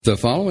The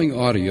following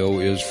audio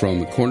is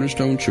from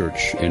Cornerstone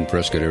Church in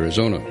Prescott,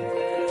 Arizona.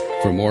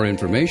 For more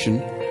information,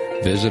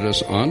 visit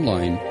us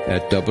online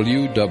at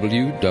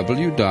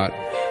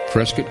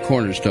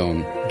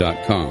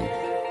www.prescottcornerstone.com.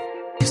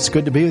 It's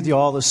good to be with you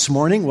all this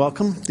morning.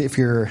 Welcome. If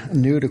you're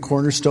new to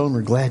Cornerstone,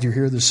 we're glad you're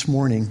here this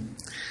morning.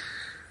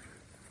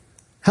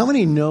 How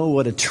many know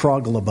what a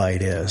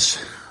troglodyte is?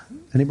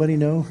 Anybody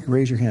know?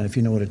 Raise your hand if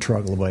you know what a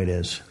troglodyte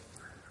is.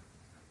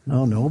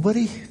 No,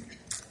 nobody?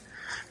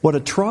 What a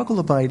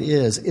troglodyte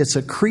is, it's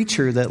a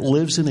creature that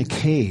lives in a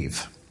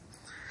cave.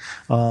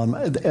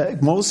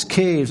 Most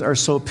caves are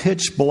so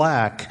pitch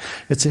black,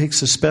 it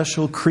takes a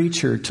special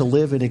creature to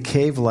live in a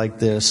cave like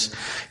this.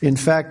 In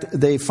fact,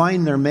 they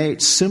find their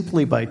mates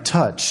simply by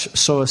touch,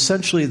 so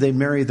essentially they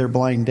marry their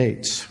blind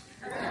dates.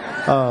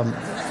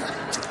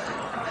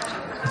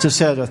 Just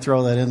had to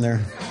throw that in there.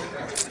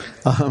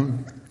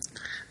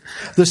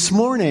 This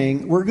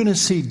morning, we're going to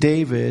see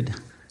David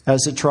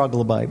as a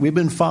troglodyte. We've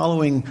been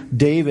following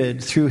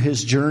David through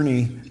his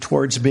journey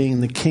towards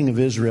being the king of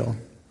Israel.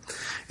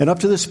 And up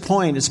to this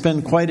point, it's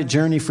been quite a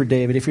journey for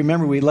David. If you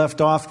remember, we left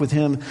off with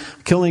him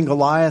killing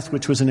Goliath,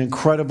 which was an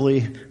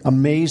incredibly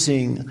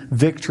amazing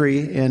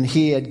victory, and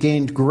he had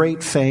gained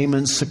great fame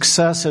and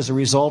success as a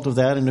result of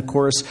that. And of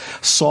course,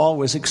 Saul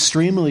was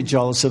extremely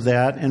jealous of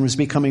that and was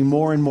becoming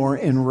more and more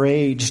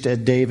enraged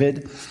at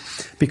David,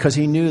 because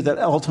he knew that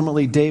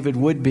ultimately David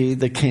would be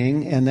the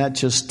king, and that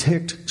just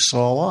ticked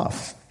Saul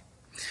off.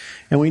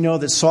 And we know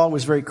that Saul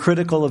was very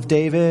critical of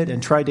David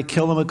and tried to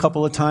kill him a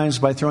couple of times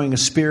by throwing a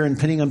spear and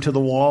pinning him to the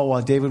wall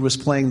while David was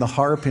playing the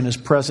harp in his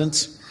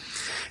presence.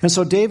 And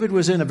so David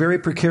was in a very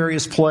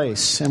precarious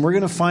place. And we're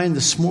going to find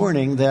this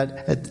morning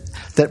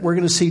that we're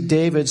going to see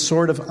David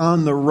sort of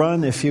on the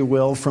run, if you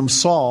will, from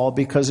Saul,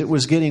 because it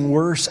was getting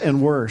worse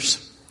and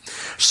worse.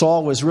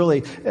 Saul was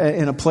really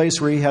in a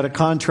place where he had a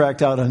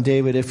contract out on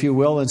David, if you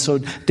will. And so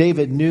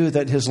David knew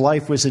that his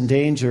life was in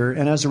danger.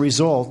 And as a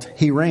result,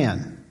 he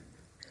ran.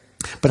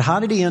 But how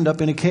did he end up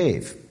in a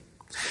cave?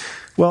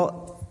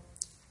 Well,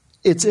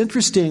 it's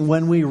interesting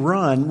when we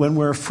run, when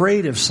we're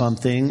afraid of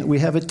something, we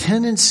have a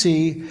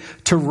tendency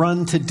to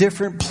run to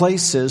different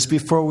places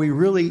before we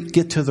really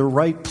get to the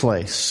right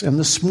place. And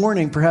this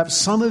morning, perhaps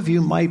some of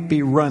you might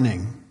be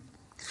running.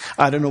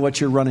 I don't know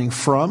what you're running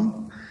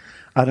from.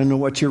 I don't know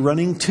what you're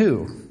running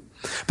to.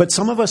 But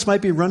some of us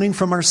might be running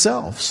from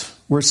ourselves.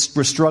 We're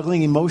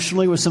struggling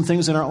emotionally with some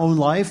things in our own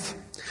life.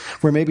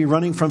 We're maybe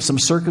running from some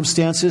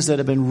circumstances that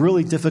have been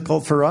really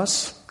difficult for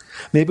us.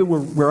 Maybe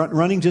we're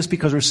running just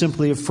because we're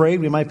simply afraid.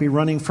 We might be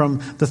running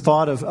from the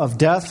thought of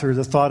death or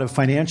the thought of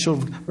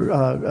financial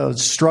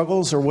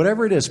struggles or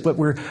whatever it is. But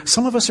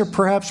some of us are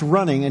perhaps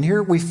running, and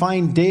here we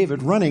find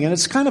David running. And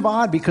it's kind of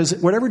odd because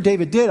whatever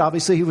David did,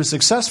 obviously he was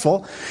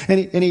successful, and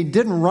he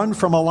didn't run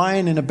from a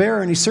lion and a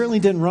bear, and he certainly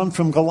didn't run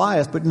from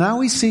Goliath. But now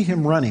we see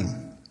him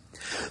running.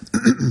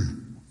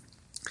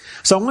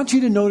 So I want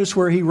you to notice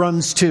where he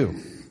runs to.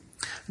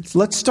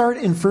 Let's start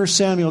in 1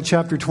 Samuel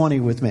chapter 20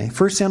 with me.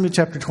 1 Samuel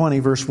chapter 20,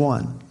 verse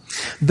 1.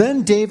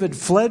 Then David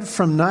fled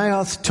from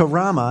Naioth to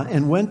Ramah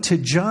and went to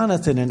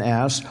Jonathan and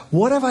asked,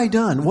 "What have I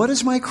done? What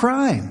is my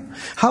crime?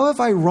 How have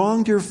I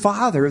wronged your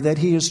father that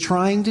he is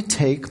trying to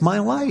take my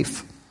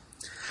life?"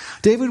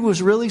 David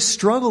was really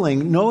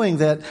struggling, knowing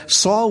that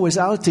Saul was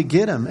out to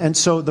get him. And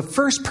so the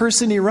first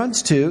person he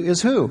runs to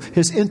is who?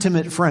 His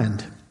intimate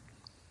friend.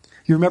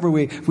 You remember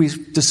we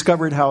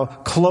discovered how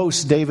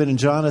close David and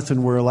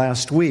Jonathan were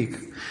last week.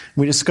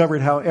 We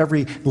discovered how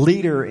every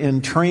leader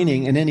in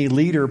training, and any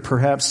leader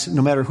perhaps,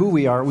 no matter who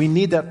we are, we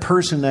need that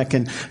person that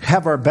can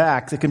have our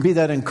back, that can be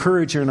that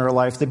encourager in our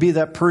life, that be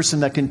that person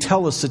that can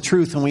tell us the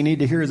truth when we need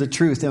to hear the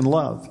truth in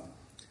love.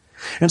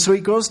 And so he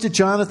goes to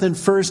Jonathan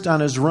first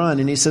on his run,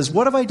 and he says,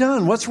 "What have I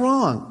done? What's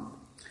wrong?"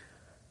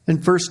 In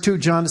verse 2,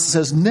 Jonathan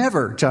says,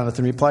 "Never,"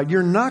 Jonathan replied.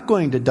 "You're not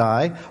going to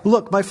die.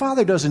 Look, my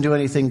father doesn't do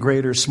anything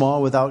great or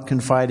small without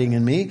confiding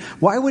in me.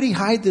 Why would he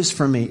hide this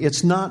from me?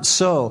 It's not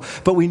so."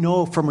 But we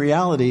know from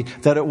reality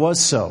that it was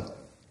so.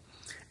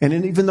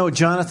 And even though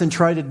Jonathan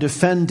tried to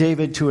defend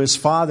David to his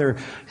father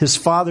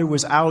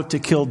was out to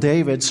kill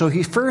David. So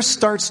he first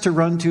starts to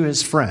run to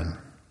his friend.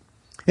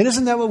 And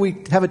isn't that what we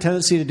have a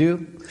tendency to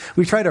do?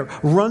 We try to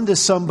run to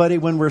somebody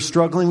when we're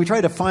struggling. We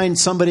try to find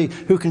somebody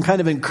who can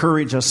kind of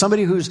encourage us,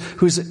 somebody who's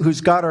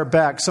got our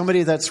back,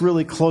 somebody that's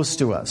really close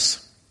to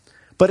us.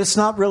 But it's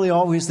not really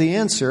always the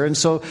answer. And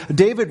so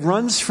David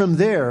runs from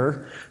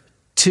there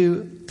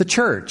to the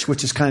church,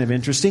 which is kind of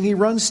interesting. He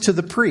runs to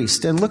the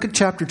priest. And look at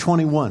chapter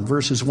 21,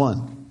 verses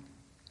 1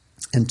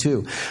 and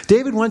 2.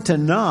 David went to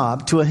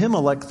Nob, to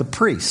Ahimelech the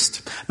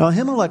priest. Now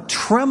Ahimelech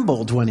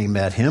trembled when he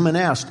met him and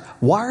asked,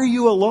 "Why are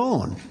you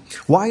alone?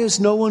 Why is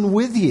no one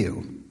with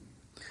you?"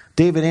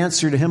 David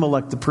answered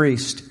Ahimelech the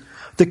priest,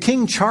 "The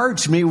king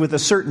charged me with a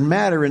certain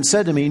matter and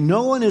said to me,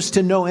 'No one is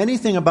to know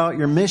anything about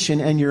your mission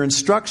and your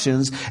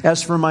instructions.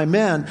 As for my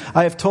men,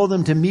 I have told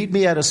them to meet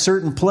me at a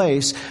certain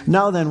place.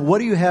 Now then, what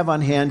do you have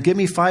on hand? Give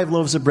me 5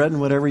 loaves of bread and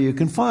whatever you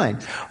can find.'"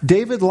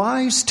 David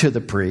lies to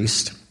the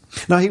priest.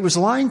 Now, he was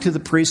lying to the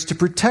priest to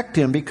protect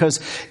him, because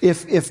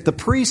if the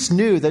priest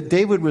knew that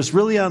David was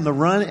really on the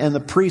run and the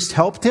priest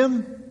helped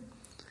him,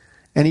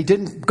 and he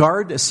didn't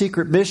guard a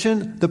secret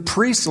mission, the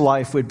priest's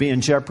life would be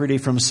in jeopardy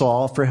from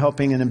Saul for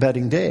helping and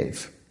abetting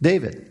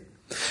David.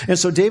 And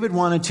so David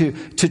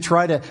wanted to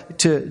try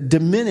to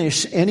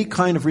diminish any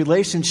kind of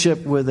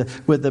relationship with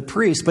the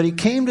priest. But he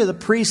came to the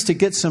priest to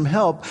get some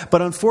help.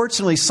 But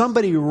unfortunately,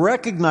 somebody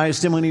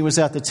recognized him when he was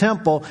at the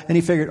temple, and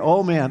he figured,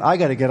 oh man, I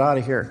got to get out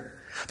of here,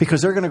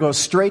 because they're going to go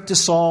straight to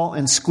Saul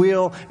and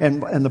squeal,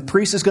 and the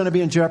priest is going to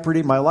be in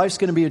jeopardy. My life's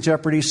going to be in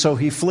jeopardy. So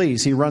he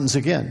flees. He runs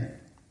again.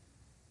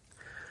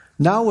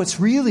 Now what's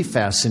really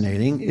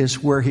fascinating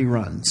is where he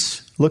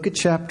runs. Look at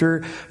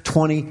chapter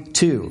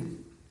 22.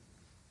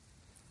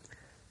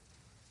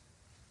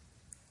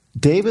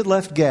 David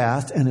left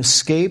Gath and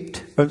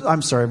escaped,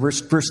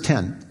 verse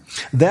 10.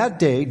 That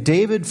day,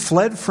 David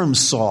fled from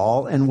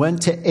Saul and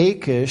went to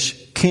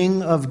Achish,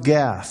 king of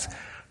Gath.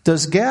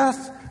 Does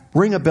Gath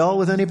ring a bell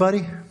with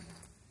anybody?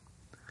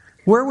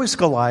 Where was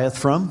Goliath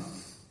from?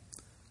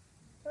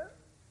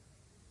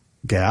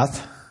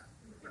 Gath?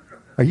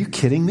 Are you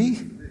kidding me?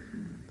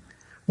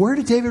 Where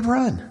did David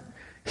run?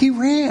 He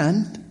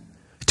ran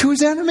to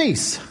his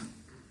enemies.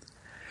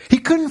 He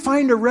couldn't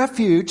find a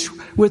refuge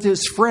with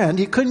his friend.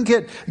 He couldn't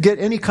get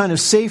any kind of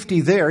safety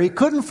there. He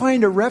couldn't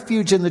find a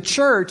refuge in the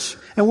church.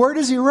 And where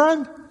does he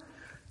run?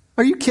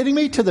 Are you kidding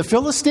me? To the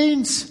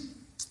Philistines?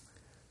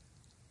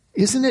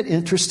 Isn't it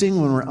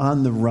interesting when we're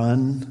on the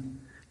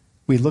run,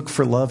 we look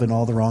for love in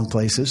all the wrong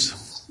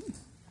places?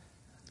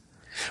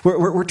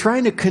 We're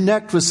trying to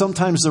connect with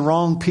sometimes the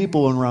wrong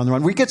people when we're on the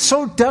run. We get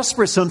so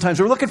desperate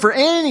sometimes. We're looking for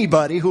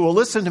anybody who will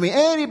listen to me,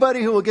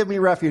 anybody who will give me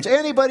refuge,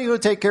 anybody who will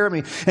take care of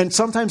me. And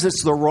sometimes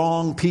it's the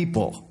wrong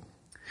people.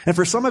 And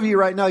for some of you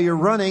right now, you're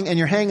running and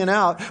you're hanging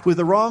out with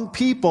the wrong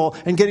people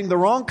and getting the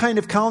wrong kind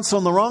of counsel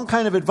and the wrong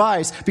kind of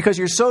advice because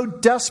you're so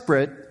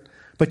desperate,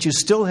 but you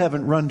still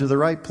haven't run to the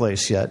right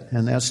place yet,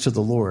 and that's to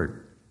the Lord.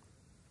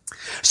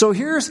 So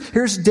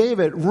here's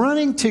David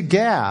running to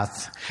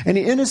Gath, and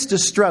in his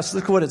distress,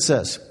 look at what it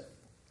says.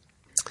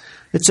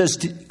 It says,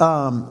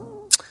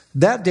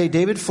 that day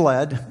David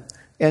fled,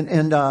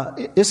 and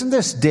isn't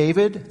this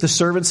David, the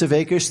servants of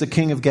Achish, the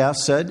king of Gath,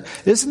 said?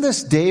 Isn't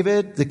this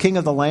David, the king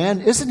of the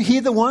land? Isn't he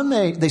the one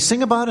they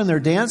sing about in their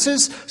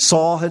dances?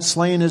 Saul had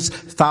slain his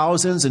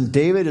thousands, and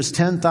David his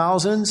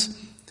 10,000s.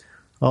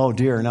 Oh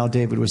dear, now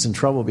David was in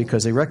trouble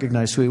because they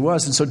recognized who he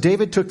was. And so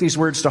David took these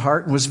words to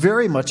heart and was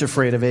very much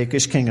afraid of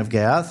Achish, king of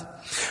Gath.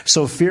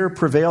 So fear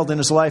prevailed in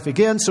his life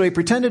again. So he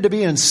pretended to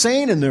be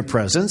insane in their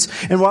presence.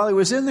 And while he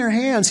was in their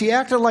hands, he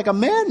acted like a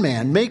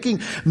madman,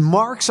 making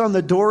marks on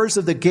the doors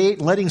of the gate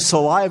and letting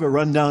saliva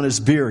run down his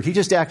beard. He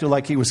just acted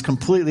like he was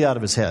completely out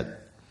of his head.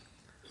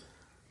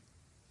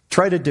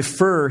 Try to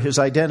defer his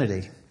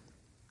identity.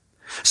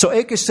 So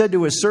Achish said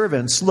to his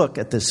servants, look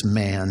at this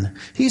man.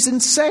 He's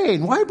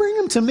insane. Why bring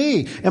him to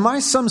me? Am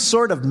I some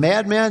sort of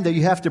madman that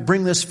you have to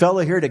bring this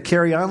fellow here to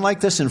carry on like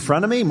this in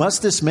front of me?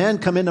 Must this man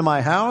come into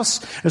my house?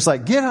 It's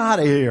like, get out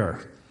of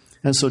here.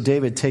 And so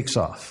David takes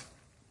off.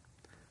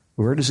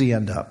 Where does he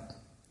end up?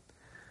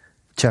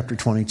 Chapter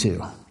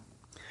 22.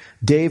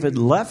 David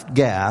left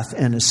Gath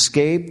and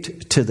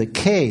escaped to the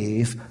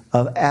cave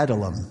of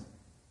Adullam.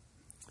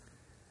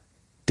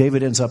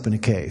 David ends up in a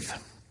cave.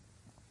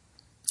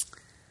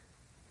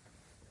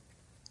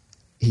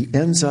 He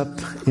ends up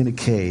in a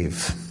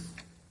cave.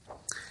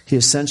 He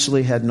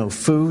essentially had no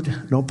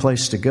food, no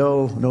place to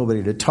go,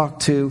 nobody to talk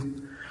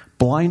to.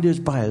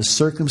 Blinded by his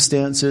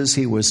circumstances,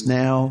 he was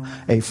now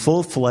a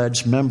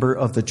full-fledged member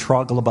of the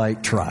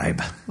troglodyte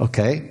tribe.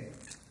 Okay?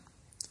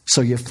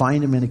 So you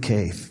find him in a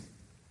cave.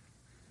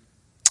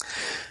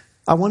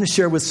 I want to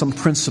share with some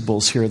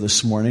principles here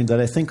this morning that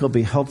I think will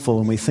be helpful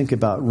when we think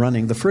about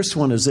running. The first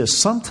one is this.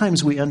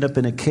 Sometimes we end up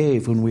in a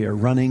cave when we are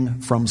running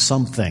from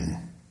something.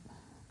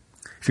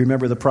 If you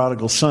remember the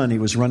prodigal son, he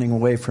was running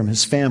away from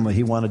his family.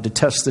 He wanted to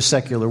test the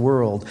secular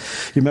world.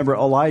 You remember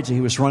Elijah,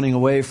 he was running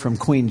away from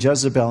Queen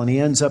Jezebel, and he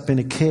ends up in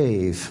a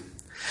cave.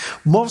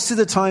 Most of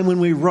the time when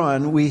we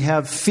run, we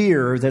have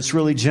fear that's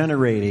really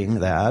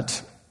generating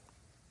that.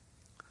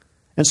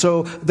 And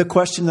so the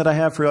question that I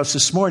have for us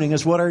this morning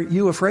is, what are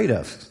you afraid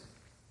of?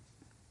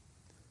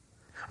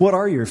 What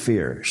are your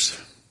fears?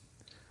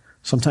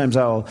 Sometimes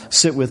I'll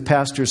sit with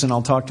pastors and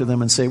I'll talk to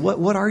them and say,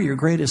 what are your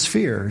greatest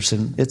fears?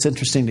 And it's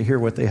interesting to hear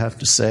what they have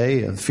to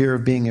say. Fear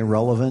of being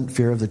irrelevant,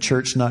 fear of the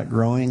church not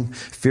growing,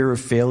 fear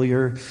of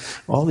failure.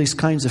 All these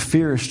kinds of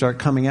fears start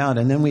coming out.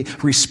 And then we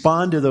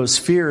respond to those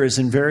fears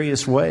in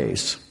various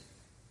ways.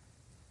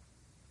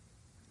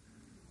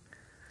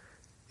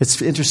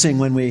 It's interesting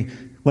when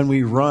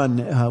we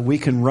run, we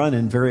can run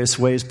in various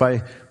ways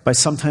by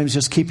sometimes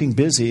just keeping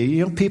busy.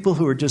 You know, people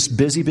who are just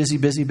busy,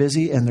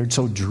 and they're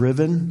so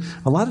driven.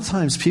 A lot of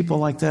times people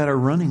like that are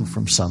running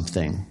from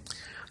something.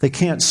 They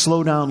can't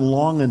slow down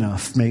long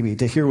enough, maybe,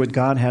 to hear what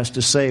God has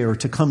to say or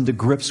to come to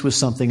grips with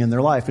something in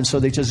their life. And so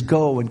they just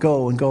go and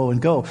go and go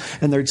and go.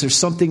 And there's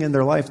something in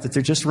their life that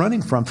they're just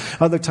running from.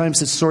 Other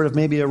times it's sort of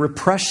maybe a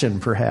repression,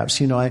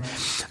 perhaps.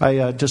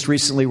 I just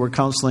recently were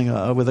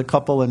counseling with a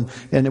couple, and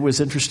it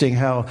was interesting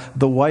how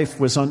the wife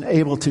was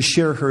unable to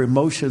share her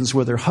emotions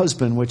with her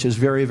husband, which is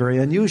very, very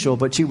unusual.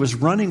 But she was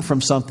running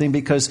from something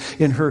because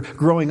in her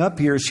growing up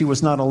years, she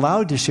was not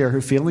allowed to share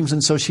her feelings.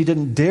 And so she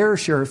didn't dare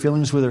share her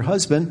feelings with her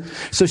husband.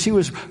 So she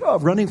was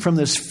running from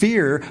this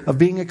fear of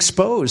being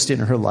exposed in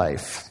her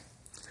life.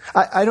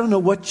 I don't know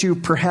what you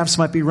perhaps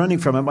might be running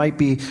from. It might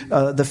be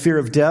the fear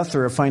of death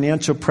or a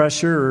financial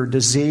pressure or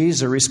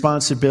disease or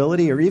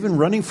responsibility or even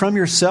running from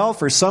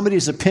yourself or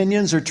somebody's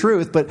opinions or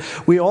truth. But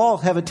we all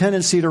have a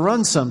tendency to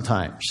run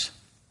sometimes.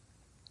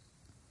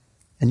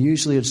 And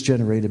usually it's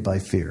generated by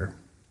fear.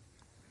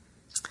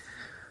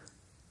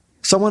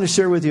 So I want to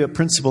share with you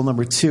principle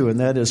number 2, and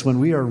that is when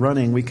we are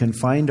running, we can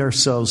find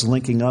ourselves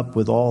linking up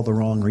with all the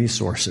wrong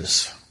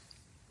resources.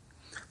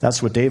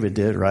 That's what David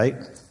did, right?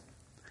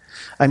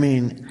 I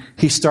mean,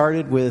 he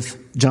started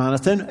with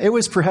Jonathan. It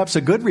was perhaps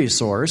a good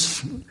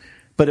resource,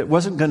 but it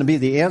wasn't going to be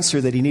the answer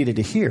that he needed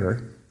to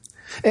hear.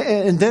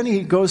 And then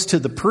he goes to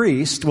the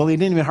priest. Well, he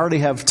didn't even hardly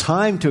have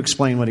time to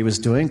explain what he was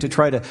doing, to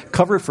try to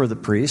cover for the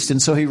priest.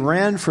 And so he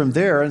ran from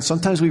there. And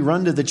sometimes we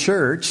run to the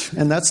church,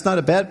 and that's not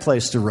a bad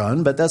place to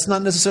run, but that's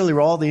not necessarily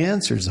where all the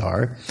answers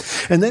are.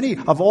 And then he,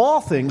 of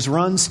all things,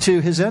 runs to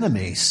his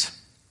enemies.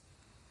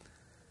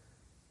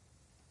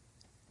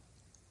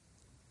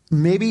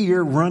 Maybe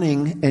you're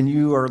running and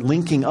you are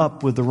linking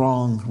up with the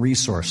wrong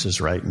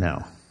resources right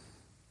now.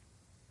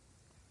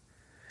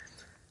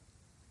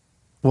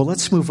 Well,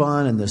 let's move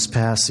on in this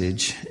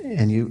passage,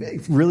 and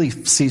you really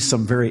see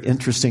some very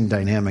interesting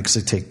dynamics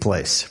that take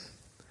place.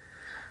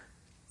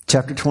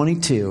 Chapter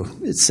 22,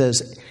 it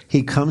says,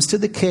 he comes to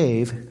the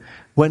cave.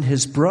 When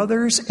his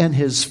brothers and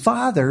his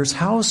father's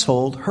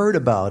household heard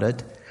about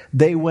it,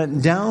 they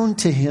went down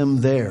to him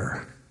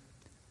there.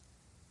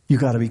 You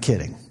got to be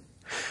kidding.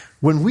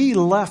 When we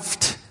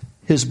left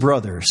his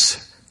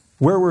brothers,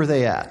 where were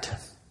they at?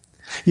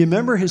 You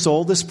remember his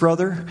oldest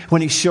brother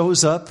when he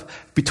shows up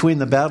between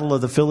the battle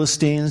of the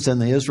Philistines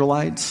and the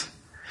Israelites?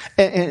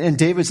 And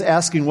David's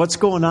asking, what's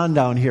going on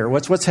down here?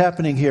 What's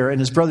happening here?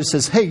 And his brother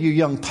says, hey, you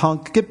young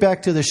punk, get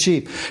back to the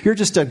sheep. You're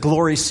just a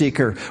glory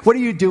seeker. What are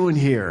you doing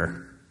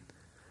here?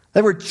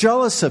 They were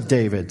jealous of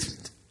David.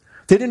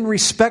 They didn't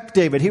respect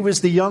David. He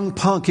was the young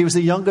punk. He was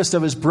the youngest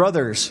of his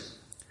brothers.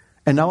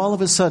 And now all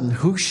of a sudden,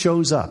 who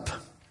shows up?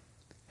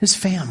 His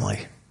family.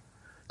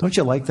 Don't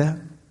you like that?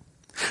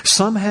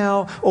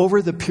 Somehow,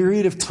 over the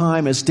period of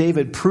time, as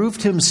David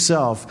proved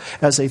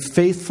himself as a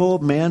faithful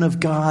man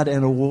of God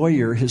and a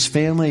warrior, his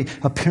family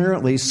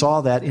apparently saw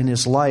that in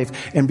his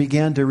life and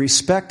began to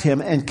respect him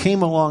and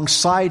came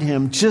alongside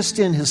him just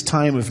in his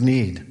time of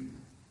need.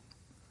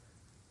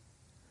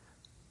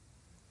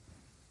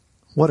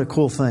 What a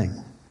cool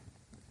thing.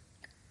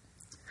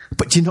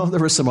 But you know,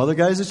 there were some other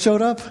guys that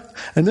showed up,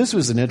 and this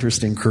was an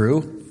interesting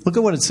crew. Look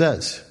at what it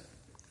says.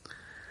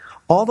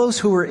 All those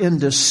who were in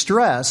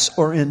distress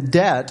or in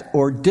debt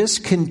or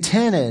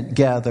discontented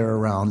gather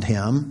around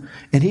him,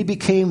 and he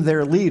became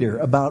their leader,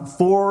 about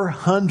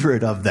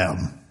 400 of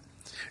them.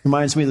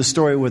 Reminds me of the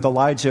story with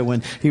Elijah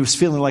when he was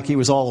feeling like he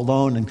was all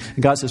alone, and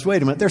God says,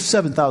 wait a minute, there's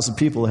 7,000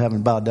 people who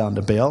haven't bowed down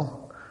to Baal.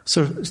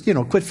 So,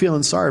 quit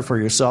feeling sorry for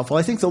yourself. Well,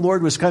 I think the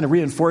Lord was kind of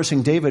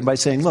reinforcing David by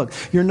saying, look,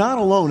 you're not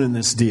alone in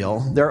this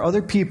deal. There are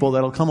other people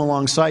that will come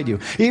alongside you,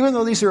 even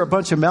though these are a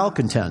bunch of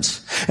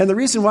malcontents. And the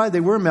reason why they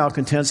were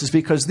malcontents is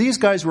because these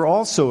guys were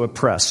also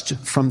oppressed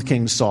from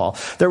King Saul.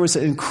 There was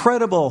an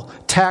incredible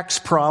tax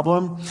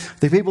problem.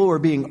 The people were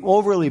being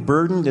overly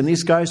burdened, and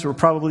these guys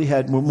probably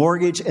had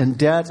mortgage and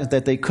debt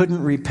that they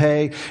couldn't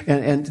repay,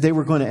 and they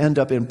were going to end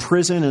up in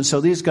prison. And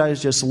so these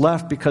guys just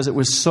left because it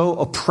was so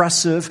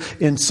oppressive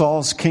in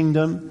Saul's kingdom.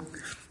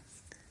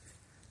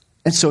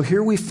 And so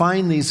here we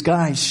find these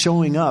guys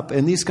showing up,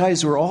 and these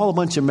guys were all a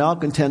bunch of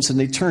malcontents, and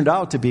they turned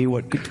out to be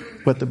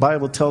what the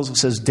Bible tells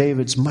us as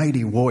David's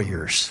mighty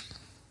warriors.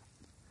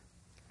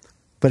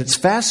 But it's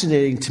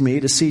fascinating to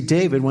me to see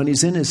David, when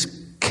he's in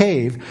his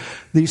cave,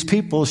 these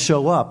people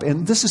show up.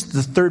 And this is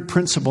the third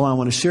principle I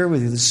want to share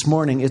with you this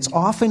morning. It's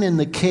often in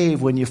the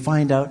cave when you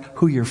find out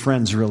who your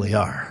friends really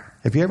are.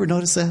 Have you ever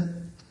noticed that?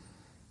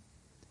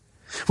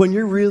 When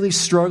you're really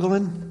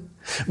struggling,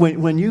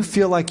 when you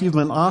feel like you've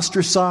been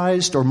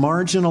ostracized or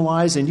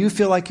marginalized, and you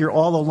feel like you're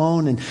all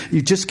alone and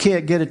you just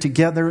can't get it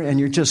together, and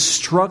you're just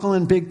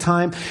struggling big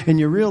time, and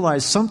you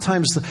realize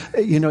sometimes,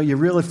 you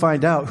really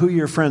find out who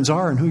your friends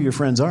are and who your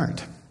friends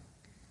aren't.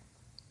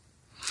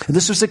 And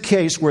this was a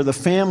case where the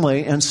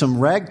family and some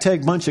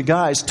ragtag bunch of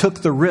guys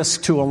took the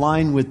risk to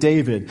align with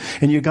David,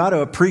 and you got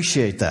to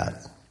appreciate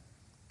that.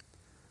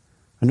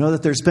 I know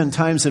that there's been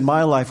times in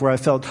my life where I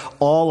felt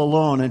all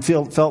alone and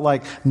felt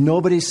like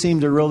nobody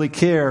seemed to really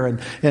care.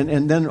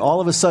 And then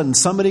all of a sudden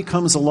somebody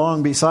comes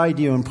along beside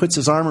you and puts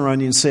his arm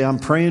around you and say, I'm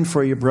praying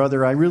for you,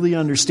 brother. I really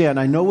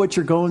understand. I know what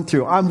you're going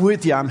through. I'm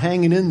with you. I'm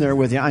hanging in there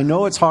with you. I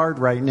know it's hard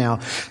right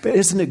now. But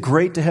isn't it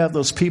great to have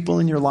those people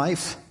in your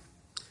life?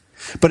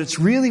 But it's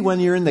really when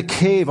you're in the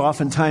cave,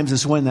 oftentimes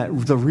is when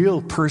the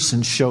real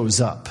person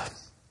shows up.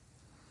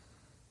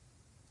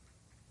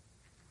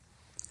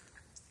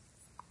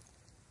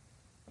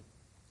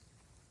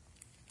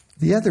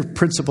 The other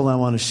principle I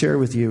want to share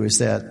with you is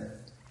that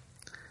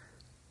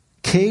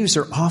caves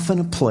are often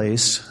a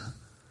place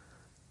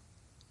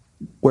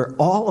where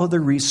all other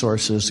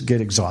resources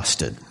get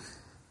exhausted.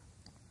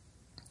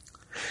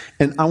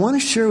 And I want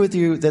to share with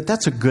you that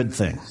that's a good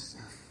thing.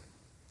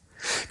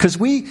 Because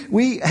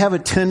we have a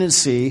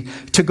tendency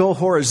to go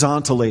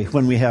horizontally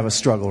when we have a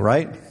struggle,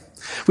 right?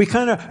 We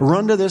kind of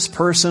run to this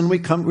person, we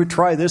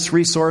try this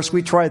resource,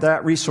 we try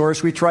that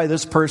resource, we try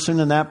this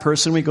person and that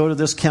person, we go to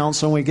this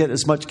counsel and we get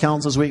as much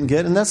counsel as we can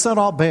get, and that's not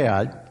all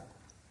bad.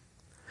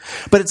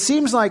 But it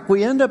seems like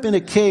we end up in a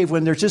cave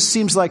when there just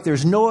seems like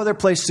there's no other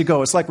place to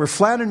go. It's like we're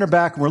flat on our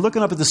back and we're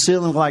looking up at the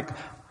ceiling like,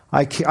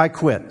 I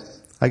quit.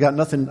 I got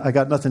nothing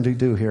to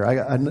do here. I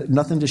got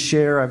nothing to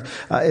share.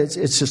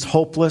 It's just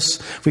hopeless.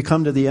 We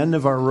come to the end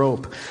of our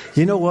rope.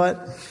 You know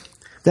what?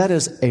 That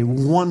is a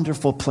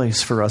wonderful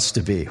place for us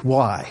to be.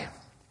 Why?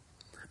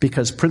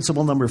 Because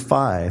principle number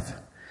 5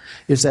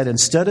 is that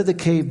instead of the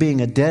cave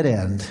being a dead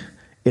end,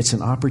 it's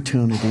an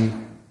opportunity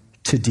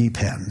to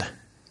depend.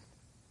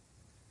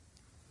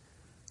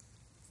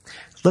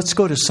 Let's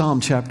go to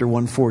Psalm chapter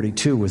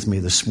 142 with me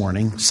this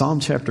morning.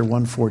 Psalm chapter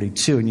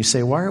 142. And you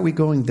say, why are we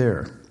going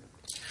there?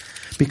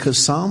 Because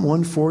Psalm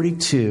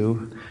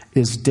 142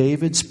 is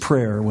David's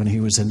prayer when he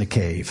was in the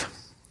cave.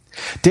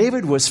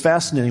 David was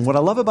fascinating. What I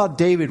love about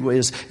David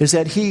is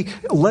that he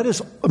let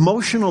his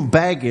emotional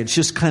baggage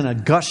just kind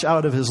of gush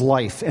out of his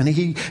life. And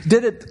he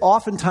did it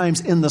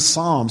oftentimes in the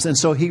Psalms. And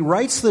so he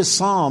writes this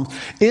psalm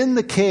in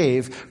the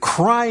cave,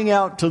 crying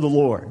out to the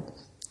Lord.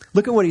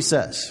 Look at what he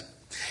says.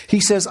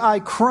 He says,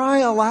 I cry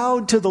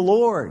aloud to the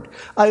Lord.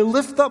 I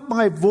lift up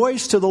my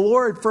voice to the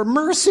Lord for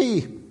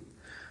mercy.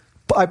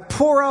 I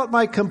pour out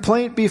my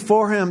complaint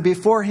before him.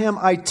 Before him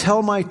I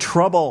tell my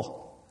trouble.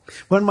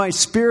 When my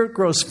spirit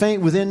grows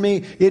faint within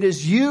me, it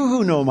is you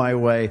who know my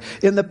way.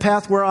 In the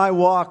path where I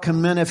walk,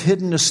 men have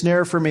hidden a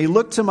snare for me.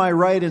 Look to my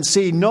right and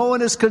see. No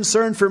one is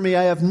concerned for me.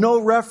 I have no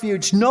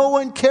refuge. No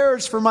one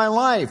cares for my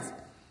life.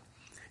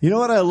 You know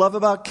what I love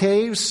about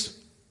caves?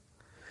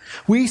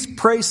 We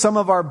pray some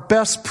of our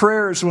best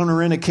prayers when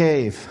we're in a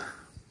cave.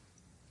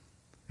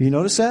 You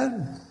notice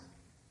that?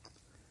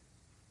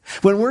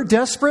 When we're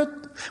desperate,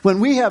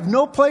 when we have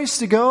no place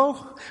to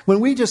go,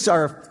 when we just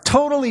are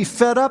totally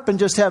fed up and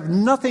just have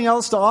nothing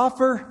else to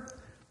offer.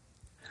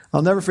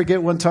 I'll never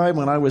forget one time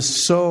when I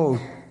was so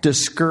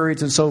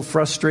discouraged and so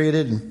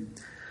frustrated. And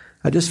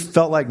I just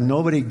felt like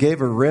nobody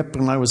gave a rip,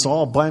 and I was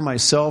all by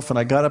myself. And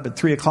I got up at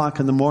 3 o'clock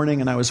in the morning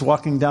and I was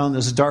walking down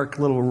this dark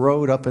little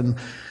road up in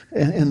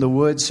the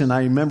woods. And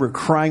I remember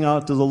crying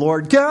out to the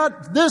Lord,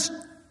 God,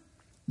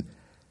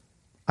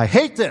 I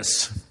hate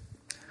this.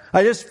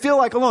 I just feel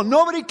like alone.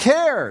 Nobody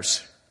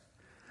cares.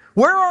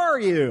 Where are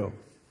you?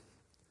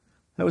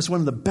 That was one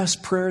of the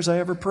best prayers I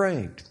ever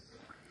prayed.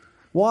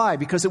 Why?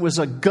 Because it was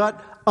a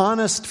gut,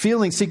 honest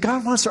feeling. See,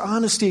 God wants our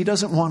honesty. He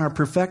doesn't want our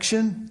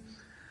perfection.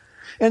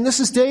 And this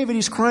is David.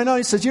 He's crying out.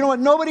 He says, you know what?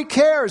 Nobody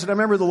cares. And I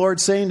remember the Lord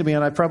saying to me,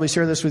 and I probably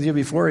shared this with you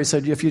before, he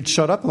said, if you'd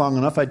shut up long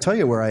enough, I'd tell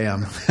you where I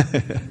am.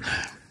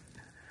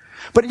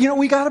 But,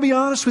 we got to be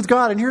honest with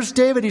God. And here's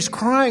David. He's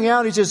crying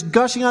out. He's just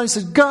gushing out. He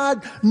says,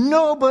 God,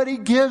 nobody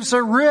gives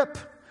a rip.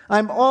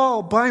 I'm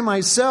all by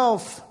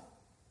myself.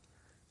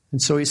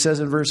 And so he says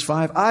in verse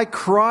 5, I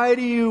cry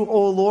to you,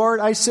 O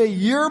Lord. I say,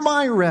 you're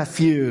my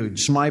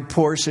refuge, my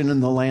portion in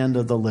the land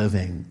of the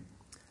living.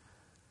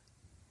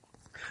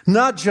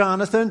 Not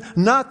Jonathan,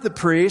 not the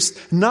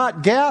priest,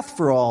 not Gath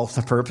for all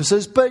the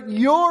purposes, but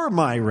you're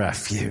my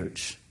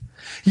refuge.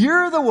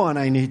 You're the one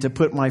I need to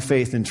put my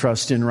faith and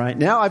trust in right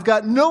now. I've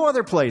got no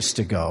other place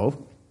to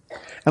go.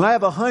 And I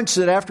have a hunch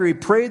that after he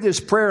prayed this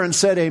prayer and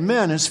said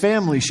amen, his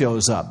family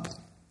shows up.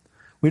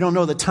 We don't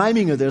know the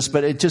timing of this,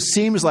 but it just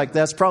seems like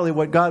that's probably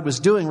what God was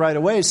doing right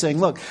away, saying,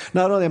 look,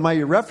 not only am I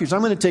your refuge,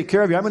 I'm going to take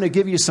care of you. I'm going to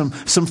give you some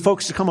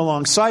folks to come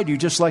alongside you,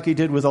 just like he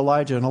did with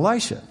Elijah and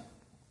Elisha.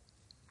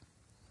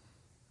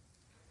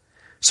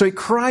 So he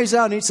cries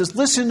out and he says,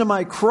 listen to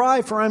my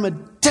cry, for I'm a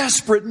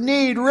desperate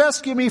need.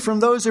 Rescue me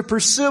from those who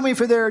pursue me,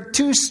 for they are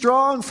too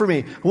strong for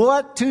me.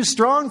 What? Too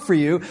strong for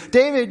you?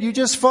 David, you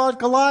just fought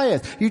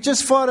Goliath. You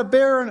just fought a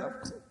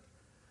bear.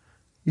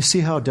 You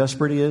see how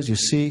desperate he is? You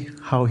see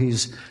how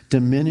he's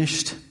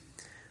diminished?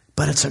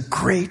 But it's a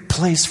great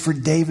place for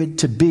David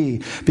to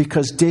be,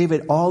 because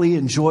David, all he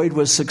enjoyed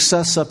was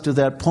success up to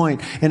that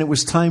point. And it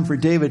was time for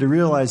David to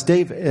realize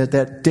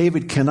that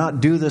David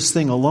cannot do this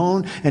thing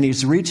alone. And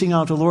he's reaching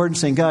out to the Lord and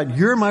saying, God,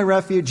 you're my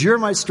refuge. You're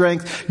my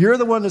strength. You're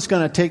the one that's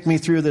going to take me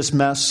through this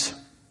mess.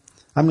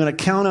 I'm going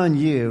to count on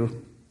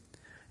you.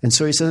 And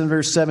so he says in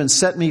verse 7,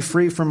 set me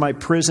free from my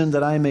prison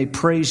that I may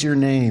praise your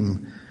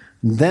name.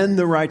 Then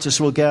the righteous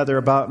will gather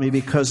about me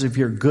because of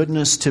your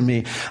goodness to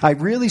me. I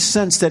really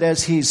sense that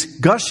as he's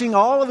gushing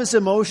all of his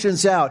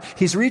emotions out,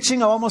 he's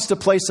reaching almost a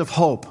place of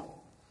hope.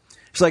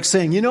 It's like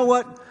saying, you know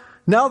what?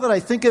 Now that I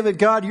think of it,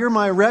 God, you're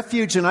my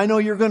refuge, and I know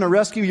you're going to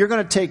rescue, you're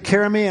going to take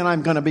care of me, and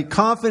I'm going to be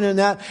confident in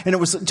that. And it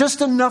was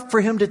just enough for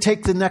him to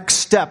take the next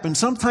step. And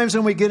sometimes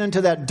when we get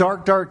into that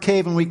dark, dark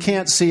cave and we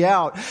can't see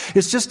out,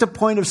 it's just a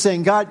point of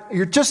saying, God,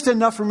 you're just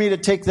enough for me to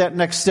take that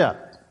next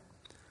step.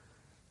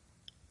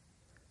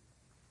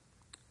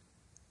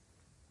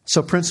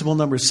 So principle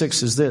number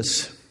 6 is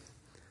this.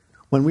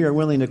 When we are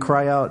willing to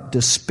cry out,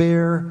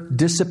 despair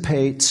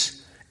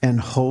dissipates and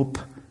hope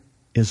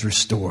is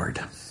restored.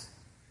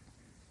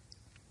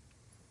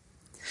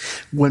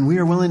 When we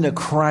are willing to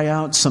cry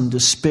out, some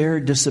despair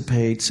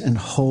dissipates and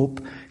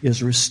hope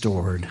is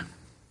restored.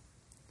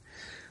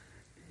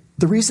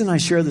 The reason I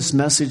share this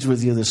message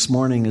with you this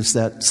morning is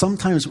that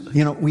sometimes,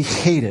 we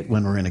hate it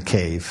when we're in a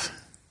cave.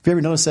 Have you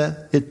ever noticed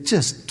that? It's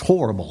just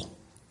horrible.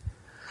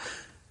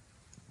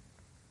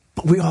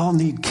 But we all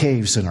need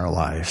caves in our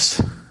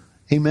lives.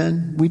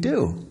 Amen? We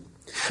do.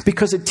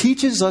 Because it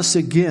teaches us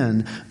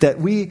again that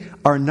we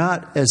are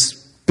not as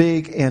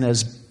big and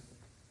as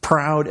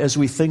proud as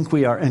we think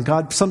we are. And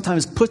God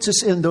sometimes puts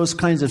us in those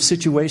kinds of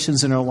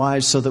situations in our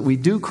lives so that we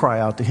do cry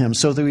out to Him,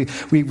 so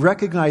that we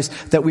recognize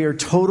that we are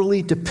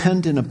totally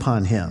dependent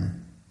upon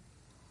Him.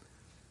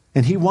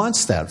 And He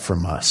wants that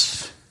from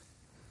us.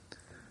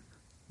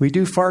 We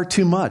do far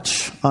too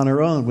much on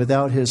our own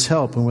without His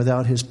help and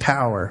without His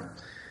power.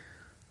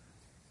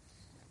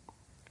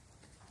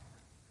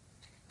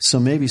 So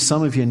maybe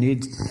some of you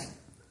need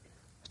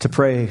to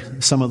pray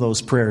some of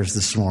those prayers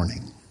this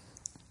morning.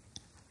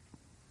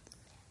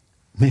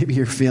 Maybe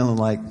you're feeling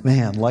like,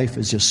 man, life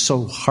is just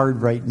so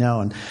hard right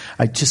now, and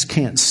I just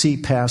can't see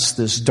past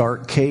this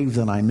dark cave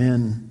that I'm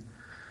in.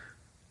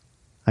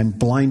 I'm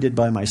blinded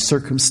by my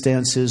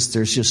circumstances.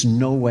 There's just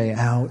no way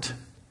out.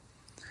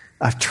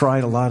 I've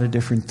tried a lot of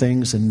different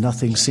things, and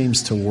nothing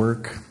seems to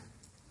work.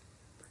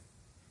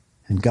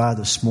 And God,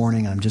 this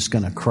morning, I'm just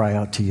going to cry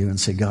out to you and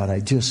say, God, I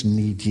just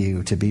need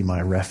you to be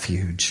my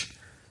refuge.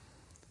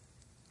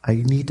 I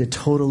need to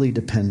totally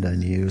depend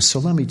on you. So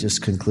let me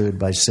just conclude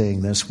by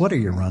saying this. What are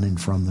you running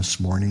from this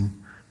morning?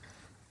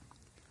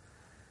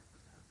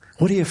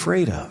 What are you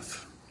afraid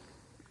of?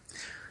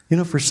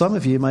 For some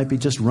of you, it might be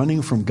just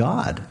running from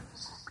God.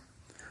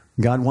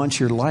 God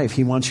wants your life.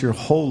 He wants your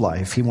whole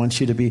life. He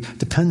wants you to be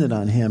dependent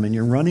on Him. And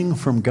you're running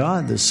from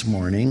God this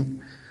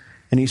morning.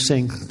 And He's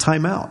saying,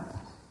 time out.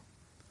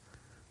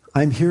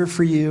 I'm here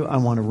for you. I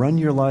want to run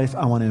your life.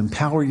 I want to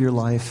empower your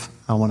life.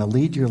 I want to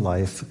lead your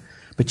life.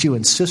 But you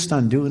insist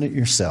on doing it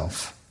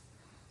yourself.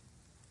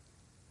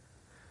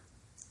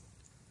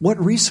 What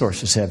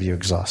resources have you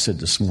exhausted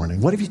this morning?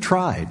 What have you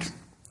tried?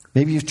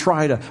 Maybe you've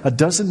tried a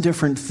dozen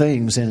different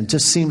things and it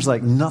just seems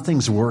like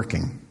nothing's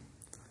working.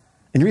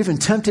 And you're even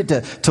tempted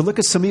to look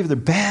at some of the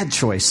bad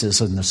choices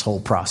in this whole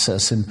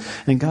process.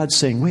 And God's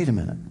saying, wait a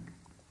minute.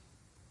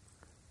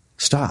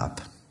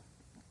 Stop.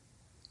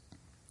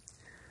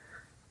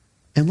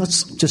 And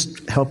let's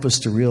just help us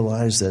to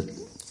realize that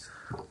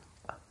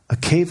a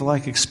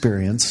cave-like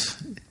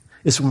experience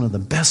is one of the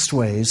best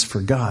ways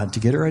for God to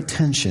get our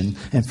attention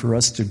and for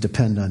us to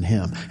depend on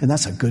Him. And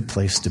that's a good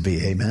place to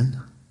be, amen?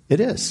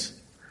 It is.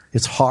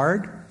 It's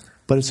hard,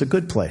 but it's a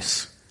good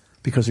place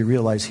because we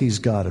realize He's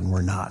God and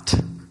we're not.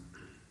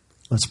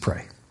 Let's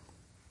pray.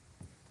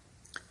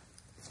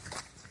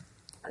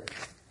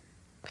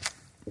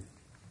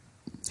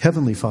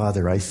 Heavenly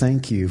Father, I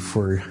thank you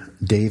for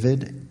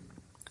David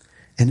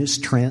and his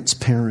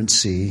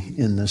transparency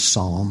in this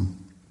psalm.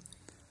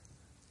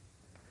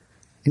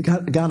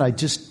 And God, I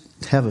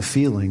just have a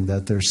feeling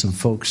that there's some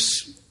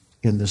folks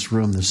in this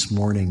room this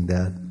morning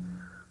that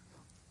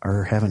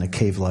are having a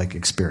cave-like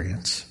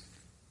experience.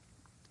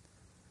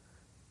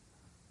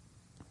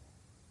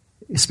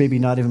 It's maybe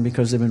not even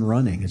because they've been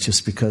running. It's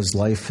just because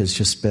life has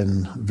just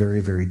been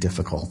very, very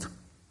difficult.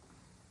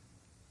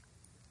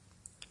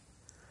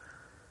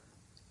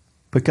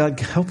 But God,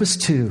 help us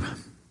to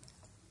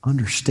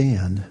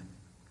understand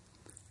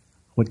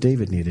what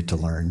David needed to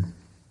learn.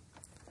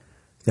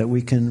 That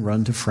we can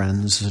run to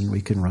friends and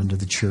we can run to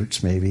the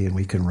church maybe, and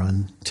we can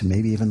run to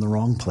maybe even the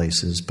wrong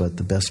places, but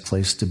the best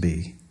place to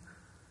be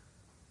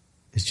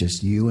is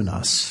just you and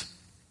us.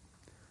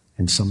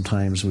 And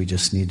sometimes we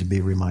just need to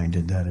be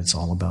reminded that it's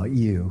all about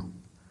you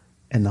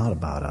and not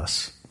about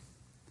us.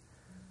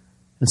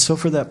 And so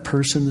for that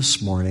person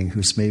this morning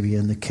who's maybe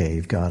in the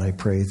cave, God, I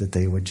pray that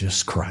they would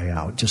just cry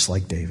out, just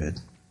like David.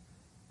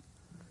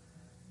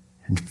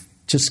 And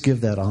just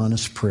give that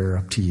honest prayer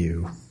up to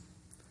you.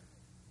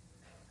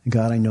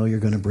 God, I know you're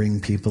going to bring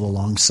people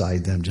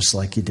alongside them just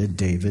like you did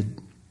David.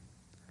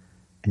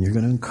 And you're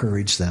going to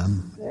encourage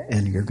them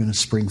and you're going to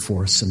spring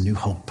forth some new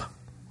hope.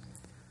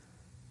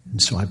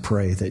 And so I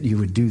pray that you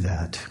would do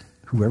that,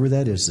 whoever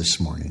that is this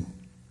morning.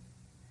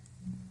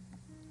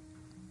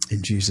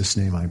 In Jesus'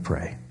 name I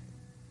pray.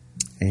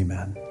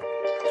 Amen.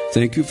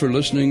 Thank you for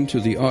listening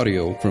to the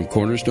audio from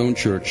Cornerstone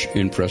Church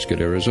in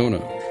Prescott, Arizona.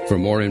 For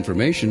more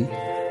information,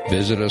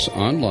 visit us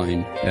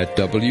online at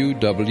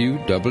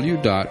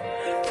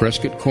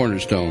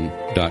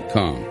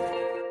www.prescottcornerstone.com.